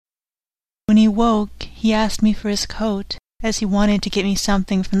woke, he asked me for his coat, as he wanted to get me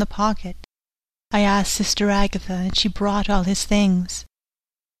something from the pocket. I asked Sister Agatha, and she brought all his things.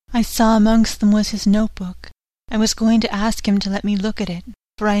 I saw amongst them was his notebook. I was going to ask him to let me look at it,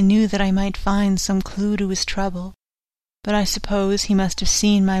 for I knew that I might find some clue to his trouble. But I suppose he must have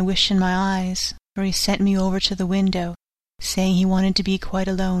seen my wish in my eyes, for he sent me over to the window, saying he wanted to be quite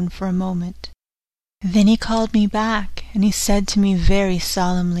alone for a moment. Then he called me back, and he said to me very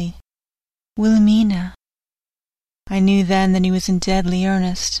solemnly, "Wilhelmina." I knew then that he was in deadly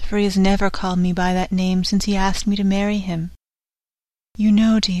earnest, for he has never called me by that name since he asked me to marry him. You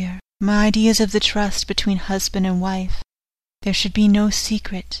know, dear, my ideas of the trust between husband and wife. There should be no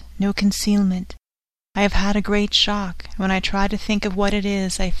secret, no concealment. I have had a great shock, and when I try to think of what it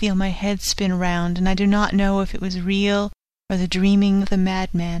is, I feel my head spin round, and I do not know if it was real or the dreaming of a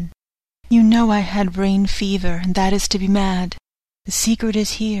madman. You know I had brain fever, and that is to be mad. The secret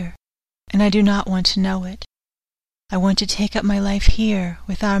is here, and I do not want to know it. I want to take up my life here,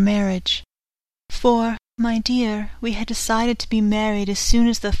 with our marriage. For, my dear, we had decided to be married as soon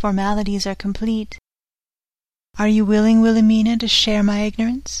as the formalities are complete. Are you willing, Wilhelmina, to share my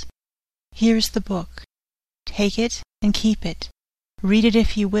ignorance? Here is the book. Take it and keep it. Read it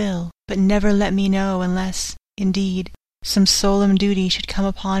if you will, but never let me know unless, indeed, some solemn duty should come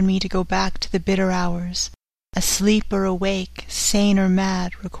upon me to go back to the bitter hours, asleep or awake, sane or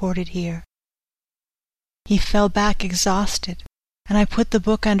mad, recorded here. He fell back exhausted, and I put the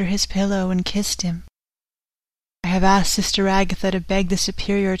book under his pillow and kissed him. I have asked Sister Agatha to beg the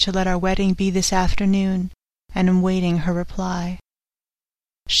Superior to let our wedding be this afternoon, and am waiting her reply.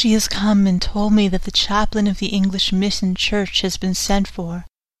 She has come and told me that the chaplain of the English Mission Church has been sent for.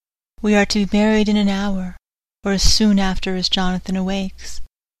 We are to be married in an hour, or as soon after as Jonathan awakes.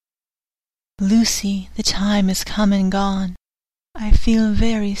 Lucy, the time is come and gone. I feel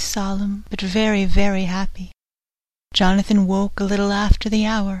very solemn, but very, very happy. Jonathan woke a little after the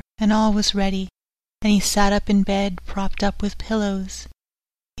hour, and all was ready, and he sat up in bed, propped up with pillows.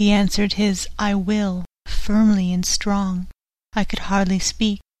 He answered his "I will" firmly and strong. I could hardly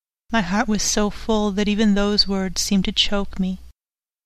speak. My heart was so full that even those words seemed to choke me.